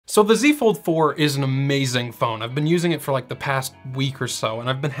So the Z Fold 4 is an amazing phone. I've been using it for like the past week or so, and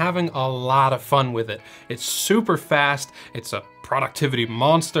I've been having a lot of fun with it. It's super fast, it's a productivity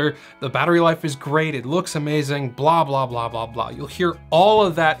monster, the battery life is great, it looks amazing, blah, blah, blah, blah, blah. You'll hear all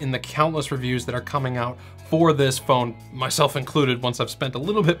of that in the countless reviews that are coming out for this phone, myself included, once I've spent a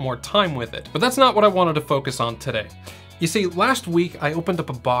little bit more time with it. But that's not what I wanted to focus on today. You see, last week I opened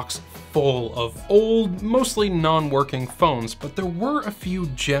up a box full of old, mostly non-working phones, but there were a few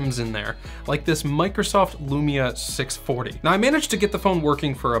gems in there, like this Microsoft Lumia 640. Now I managed to get the phone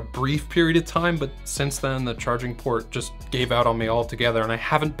working for a brief period of time, but since then the charging port just gave out on me altogether and I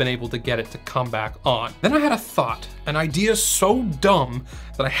haven't been able to get it to come back on. Then I had a thought, an idea so dumb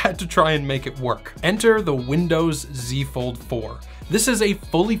that I had to try and make it work. Enter the Windows Z Fold 4. This is a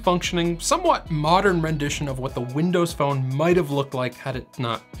fully functioning, somewhat modern rendition of what the Windows Phone might have looked like had it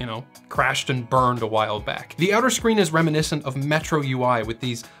not, you know, crashed and burned a while back. The outer screen is reminiscent of Metro UI with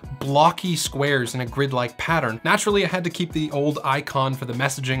these blocky squares in a grid-like pattern. Naturally, I had to keep the old icon for the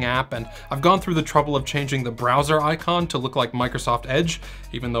messaging app, and I've gone through the trouble of changing the browser icon to look like Microsoft Edge,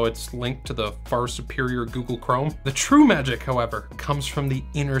 even though it's linked to the far superior Google Chrome. The true magic, however, comes from the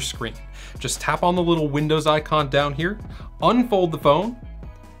inner screen. Just tap on the little Windows icon down here, unfold the phone,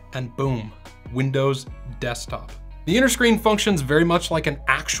 and boom, Windows desktop. The inner screen functions very much like an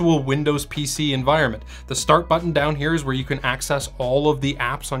actual Windows PC environment. The start button down here is where you can access all of the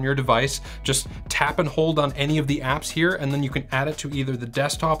apps on your device. Just tap and hold on any of the apps here, and then you can add it to either the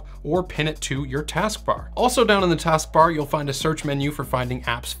desktop or pin it to your taskbar. Also down in the taskbar, you'll find a search menu for finding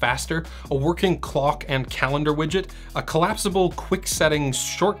apps faster, a working clock and calendar widget, a collapsible quick settings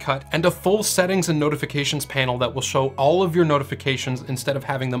shortcut, and a full settings and notifications panel that will show all of your notifications instead of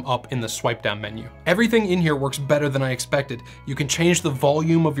having them up in the swipe down menu. Everything in here works better than I expected. You can change the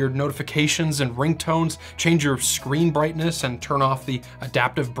volume of your notifications and ringtones, change your screen brightness and turn off the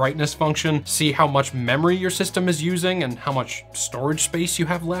adaptive brightness function, see how much memory your system is using and how much storage space you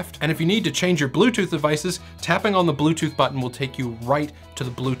have left. And if you need to change your Bluetooth devices, tapping on the Bluetooth button will take you right to the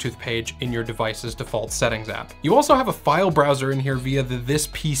Bluetooth page in your device's default settings app. You also have a file browser in here via the This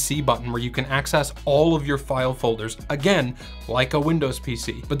PC button where you can access all of your file folders, again, like a Windows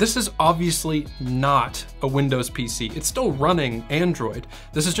PC. But this is obviously not a Windows PC. It's still running Android.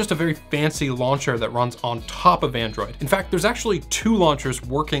 This is just a very fancy launcher that runs on top of Android. In fact, there's actually two launchers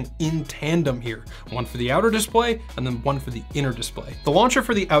working in tandem here, one for the outer display and then one for the inner display. The launcher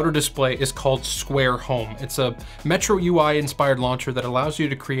for the outer display is called Square Home. It's a Metro UI inspired launcher that allows you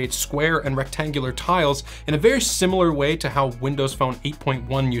to create square and rectangular tiles in a very similar way to how Windows Phone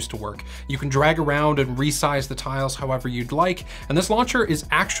 8.1 used to work. You can drag around and resize the tiles however you'd like, and this launcher is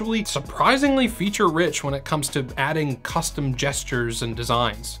actually surprisingly feature rich when it comes to adding custom gestures and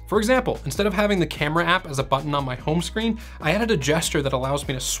designs. For example, instead of having the camera app as a button on my home screen, I added a gesture that allows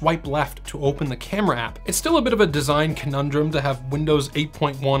me to swipe left to open the camera app. It's still a bit of a design conundrum to have Windows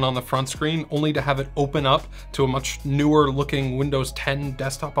 8.1 on the front screen, only to have it open up to a much newer looking Windows 10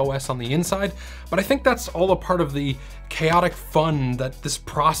 desktop OS on the inside, but I think that's all a part of the chaotic fun that this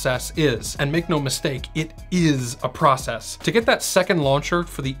process is. And make no mistake, it is a process. To get that second launcher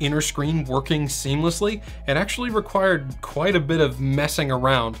for the inner screen working seamlessly, it actually required quite a bit of messing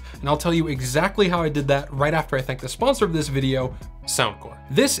around, and I'll tell you exactly how I did that right after I thank the sponsor of this video, Soundcore.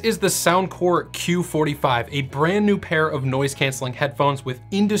 This is the Soundcore Q45, a brand new pair of noise canceling headphones with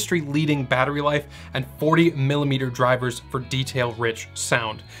industry leading battery life and 40mm drivers for detail rich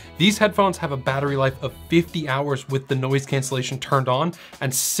sound. These headphones have a battery life of 50 hours with the noise cancellation turned on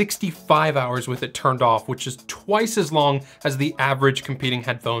and 65 hours with it turned off, which is twice as long as the average competing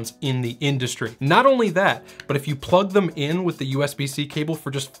headphones in the industry. Not only that, but if you plug them in with the USB-C cable for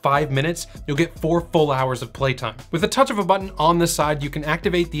just 5 minutes, you'll get 4 full hours of playtime. With a touch of a button on the side, you can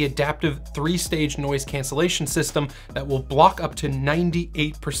activate the adaptive 3-stage noise cancellation system that will block up to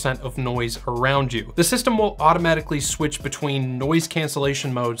 98% of noise around you. The system will automatically switch between noise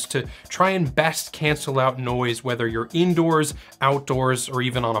cancellation modes to try and best cancel out noise whether you're indoors, outdoors, or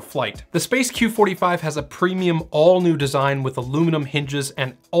even on a flight. The Space Q45 has a premium all-new design with aluminum hinges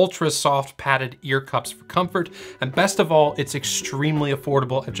and ultra-soft padded ear cups for comfort, and best of all, it's extremely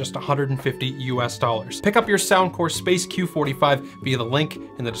affordable at just $150 US. Pick up your Soundcore Space Q45 via the link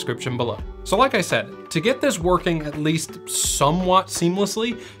in the description below. So like I said, to get this working at least somewhat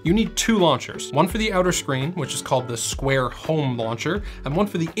seamlessly, you need two launchers. One for the outer screen, which is called the Square Home launcher, and one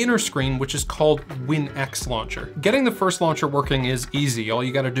for the inner screen, which is called WinX launcher. Getting the first launcher working is easy. All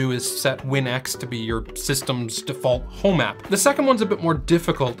you gotta do is set WinX to be your system's default home app. The second one's a bit more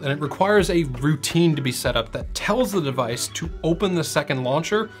difficult, and it requires a routine to be set up app that tells the device to open the second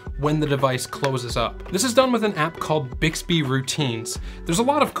launcher when the device closes up. This is done with an app called Bixby Routines. There's a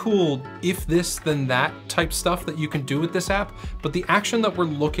lot of cool if this then that type stuff that you can do with this app, but the action that we're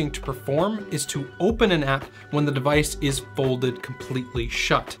looking to perform is to open an app when the device is folded completely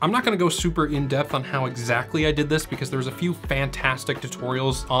shut. I'm not gonna go super in depth on how exactly I did this because there's a few fantastic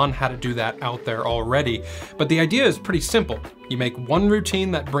tutorials on how to do that out there already, but the idea is pretty simple. You make one routine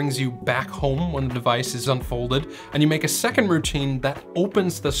that brings you back home when the device is unfolded, and you make a second routine that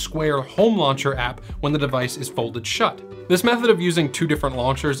opens the Square Home Launcher app when the device is folded shut. This method of using two different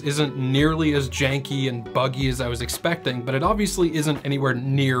launchers isn't nearly as janky and buggy as I was expecting, but it obviously isn't anywhere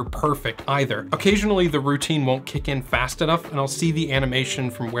near perfect either. Occasionally the routine won't kick in fast enough, and I'll see the animation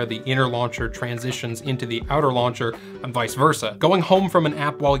from where the inner launcher transitions into the outer launcher and vice versa. Going home from an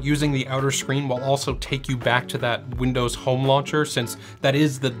app while using the outer screen will also take you back to that Windows Home Launcher, since that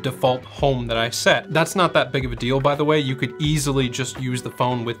is the default home that I set. That's not that big of a deal, by the way. You could easily just use the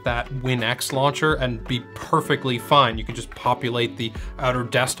phone with that WinX launcher and be perfectly fine. You could just populate the outer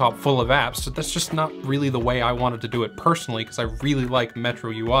desktop full of apps. So that's just not really the way I wanted to do it personally, because I really like Metro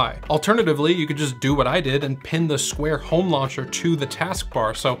UI. Alternatively, you could just do what I did and pin the Square Home Launcher to the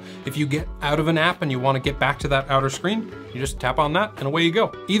taskbar. So if you get out of an app and you want to get back to that outer screen, you just tap on that and away you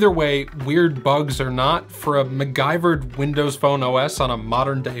go. Either way, weird bugs or not, for a MacGyvered Windows Phone OS on a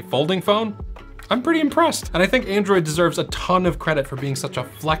modern day folding phone, I'm pretty impressed. And I think Android deserves a ton of credit for being such a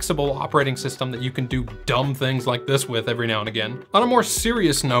flexible operating system that you can do dumb things like this with every now and again. On a more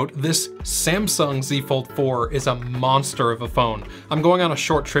serious note, this Samsung Z Fold 4 is a monster of a phone. I'm going on a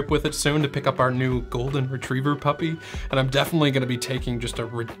short trip with it soon to pick up our new golden retriever puppy, and I'm definitely gonna be taking just a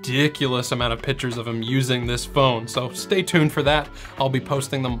ridiculous amount of pictures of him using this phone, so stay tuned for that. I'll be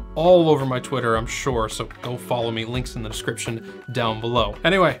posting them all over my Twitter, I'm sure, so go follow me, links in the description down below.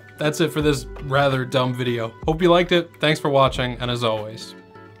 Anyway, that's it for this rather dumb video. Hope you liked it, thanks for watching, and as always,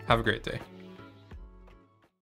 have a great day.